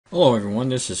Hello everyone,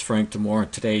 this is Frank Demore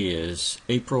and today is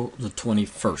April the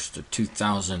 21st of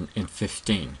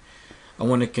 2015. I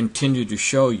want to continue to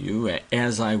show you,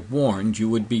 as I warned, you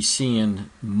would be seeing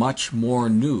much more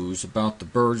news about the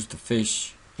birds, the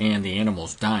fish, and the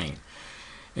animals dying.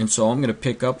 And so I'm going to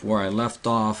pick up where I left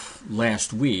off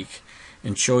last week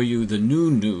and show you the new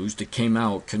news that came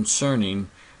out concerning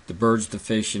the birds, the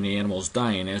fish, and the animals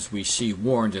dying, as we see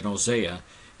warned in Hosea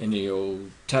in the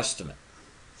Old Testament.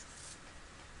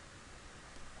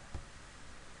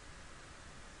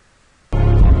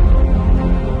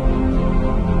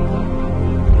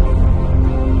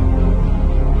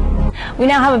 We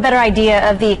now have a better idea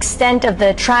of the extent of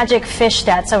the tragic fish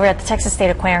deaths over at the Texas State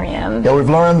Aquarium. Yeah, we've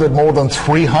learned that more than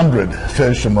 300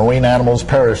 fish and marine animals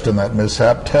perished in that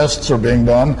mishap. Tests are being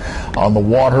done on the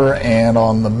water and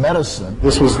on the medicine.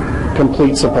 This was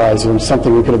complete surprise and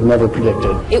something we could have never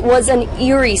predicted. It was an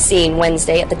eerie scene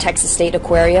Wednesday at the Texas State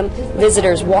Aquarium.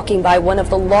 Visitors walking by one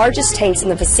of the largest tanks in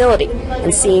the facility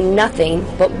and seeing nothing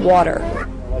but water.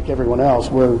 Like everyone else,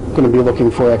 we're going to be looking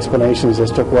for explanations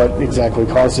as to what exactly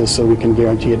caused this so we can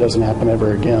guarantee it doesn't happen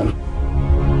ever again.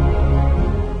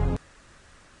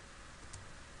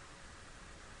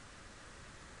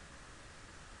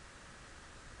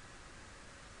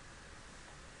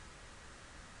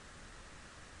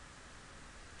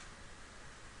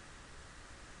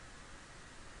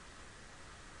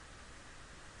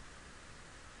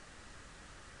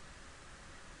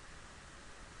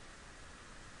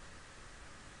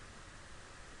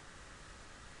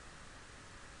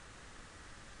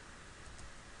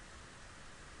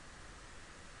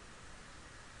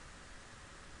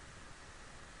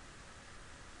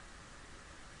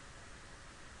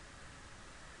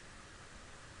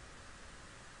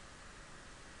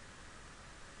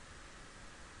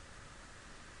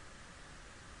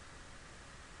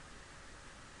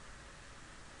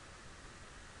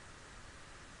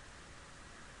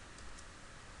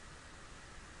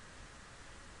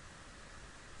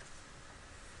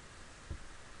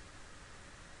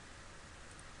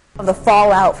 The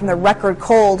fallout from the record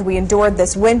cold we endured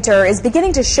this winter is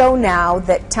beginning to show now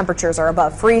that temperatures are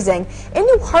above freezing. In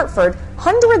New Hartford,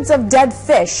 hundreds of dead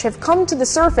fish have come to the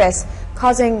surface,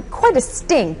 causing quite a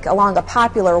stink along a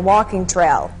popular walking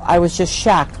trail. I was just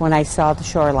shocked when I saw the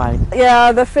shoreline.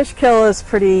 Yeah, the fish kill is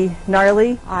pretty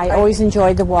gnarly. I always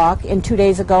enjoyed the walk, and 2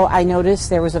 days ago I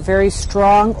noticed there was a very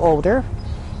strong odor,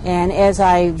 and as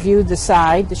I viewed the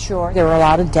shore, there were a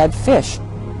lot of dead fish.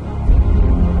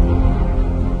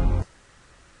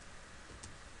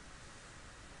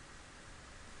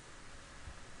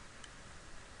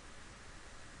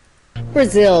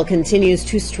 Brazil continues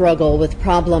to struggle with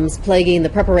problems plaguing the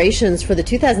preparations for the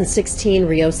 2016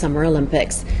 Rio Summer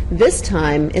Olympics. This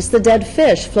time, it's the dead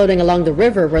fish floating along the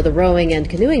river where the rowing and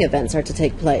canoeing events are to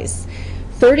take place.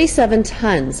 37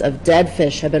 tons of dead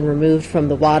fish have been removed from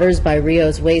the waters by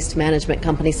Rio's waste management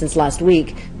company since last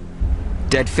week.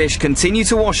 Dead fish continue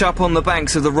to wash up on the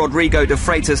banks of the Rodrigo de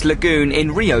Freitas Lagoon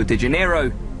in Rio de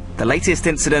Janeiro. The latest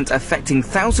incident affecting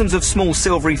thousands of small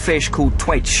silvery fish called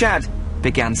Thwaite shad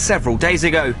began several days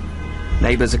ago.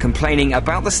 Neighbours are complaining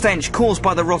about the stench caused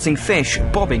by the rotting fish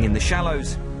bobbing in the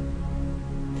shallows.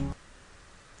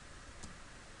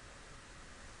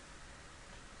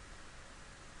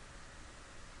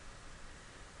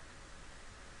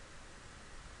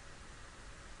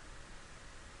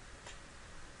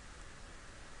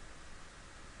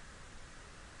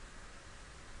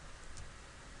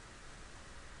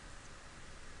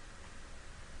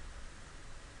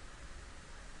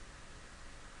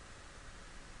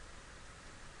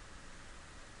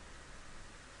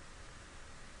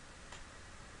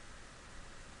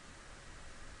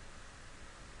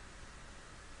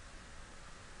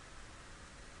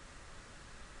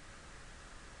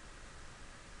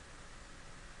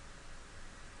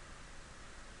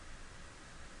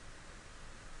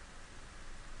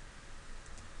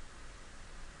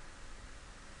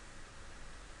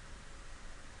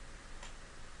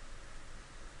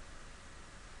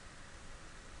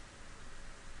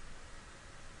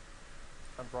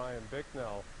 I'm Brian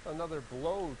Bicknell. Another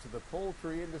blow to the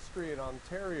poultry industry in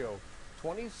Ontario.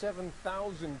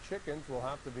 27,000 chickens will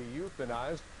have to be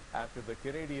euthanized after the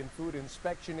Canadian Food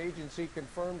Inspection Agency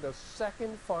confirmed a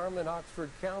second farm in Oxford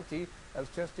County has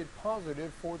tested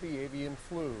positive for the avian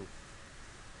flu.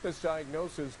 This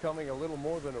diagnosis coming a little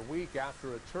more than a week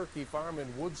after a turkey farm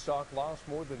in Woodstock lost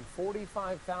more than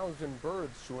 45,000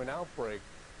 birds to an outbreak.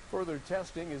 Further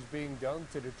testing is being done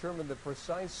to determine the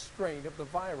precise strain of the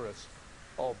virus.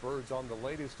 All birds on the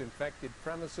latest infected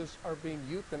premises are being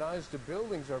euthanized. The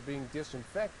buildings are being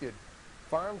disinfected.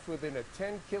 Farms within a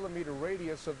 10-kilometer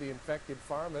radius of the infected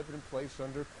farm have been placed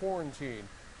under quarantine.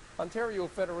 Ontario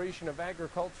Federation of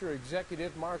Agriculture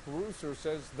Executive Mark Russo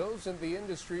says those in the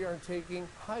industry are taking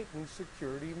heightened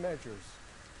security measures.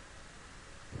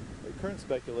 The current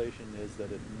speculation is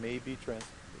that it may be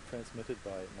transmitted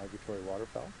by migratory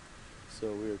waterfowl.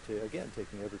 So we are, again,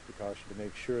 taking every precaution to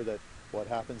make sure that what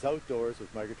happens outdoors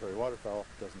with migratory waterfowl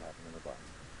doesn't happen in the barns.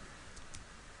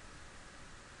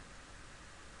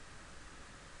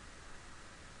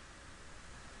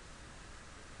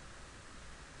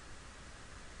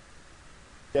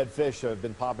 Dead fish have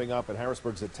been popping up at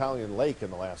Harrisburg's Italian Lake in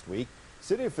the last week.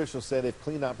 City officials say they've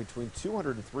cleaned out between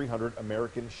 200 and 300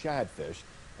 American shadfish.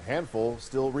 A handful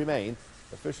still remain.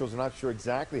 Officials are not sure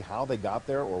exactly how they got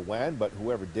there or when, but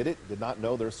whoever did it did not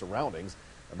know their surroundings.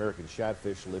 American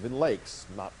shadfish live in lakes,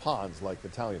 not ponds like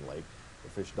Italian Lake. The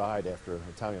fish died after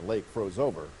Italian Lake froze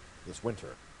over this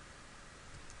winter.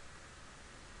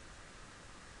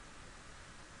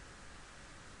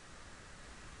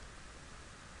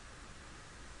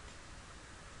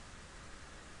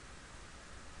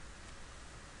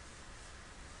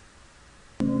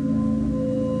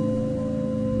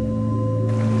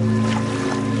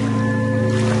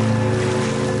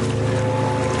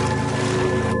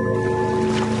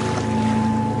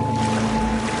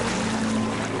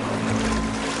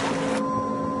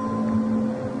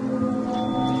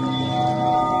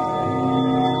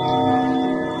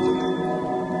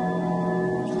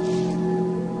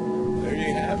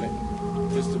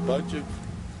 Bunch of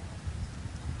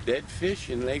dead fish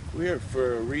in Lake Weir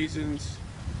for reasons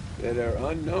that are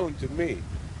unknown to me.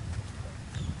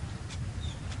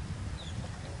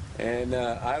 And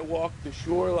I walk the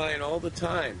shoreline all the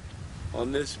time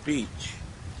on this beach.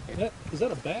 Is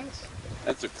that a bass?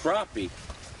 That's a crappie.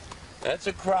 That's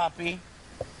a crappie.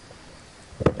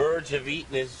 Birds have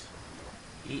eaten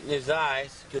his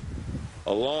eyes.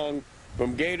 Along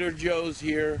from Gator Joe's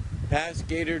here, past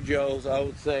Gator Joe's, I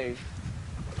would say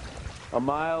a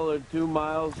mile or 2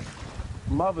 miles,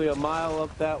 probably a mile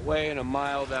up that way and a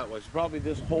mile that way. It's probably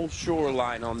this whole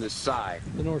shoreline on this side.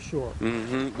 The North Shore.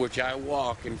 Which I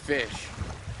walk and fish.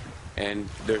 And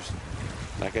there's,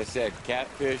 like I said,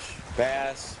 catfish,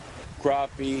 bass,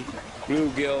 crappie,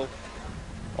 bluegill,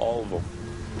 all of them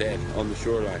dead on the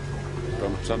shoreline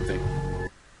from something.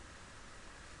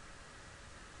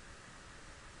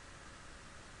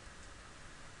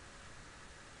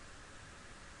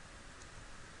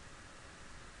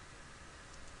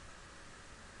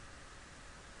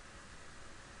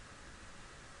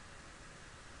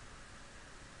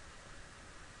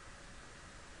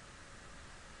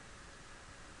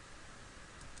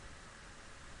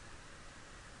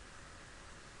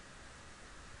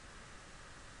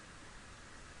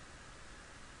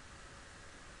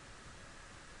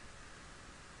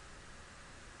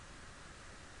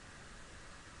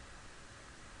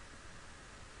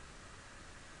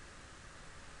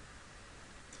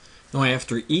 Now,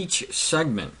 after each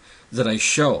segment that I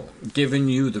show, giving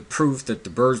you the proof that the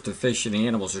birds, the fish, and the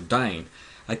animals are dying,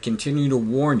 I continue to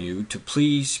warn you to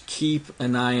please keep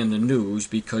an eye on the news,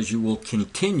 because you will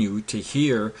continue to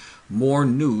hear more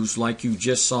news like you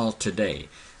just saw today.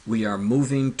 We are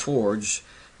moving towards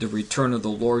the return of the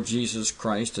Lord Jesus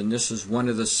Christ, and this is one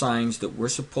of the signs that we're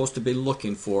supposed to be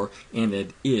looking for, and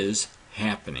it is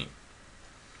happening.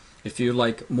 If you'd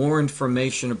like more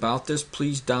information about this,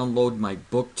 please download my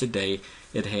book today.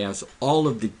 It has all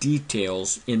of the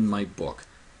details in my book.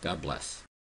 God bless.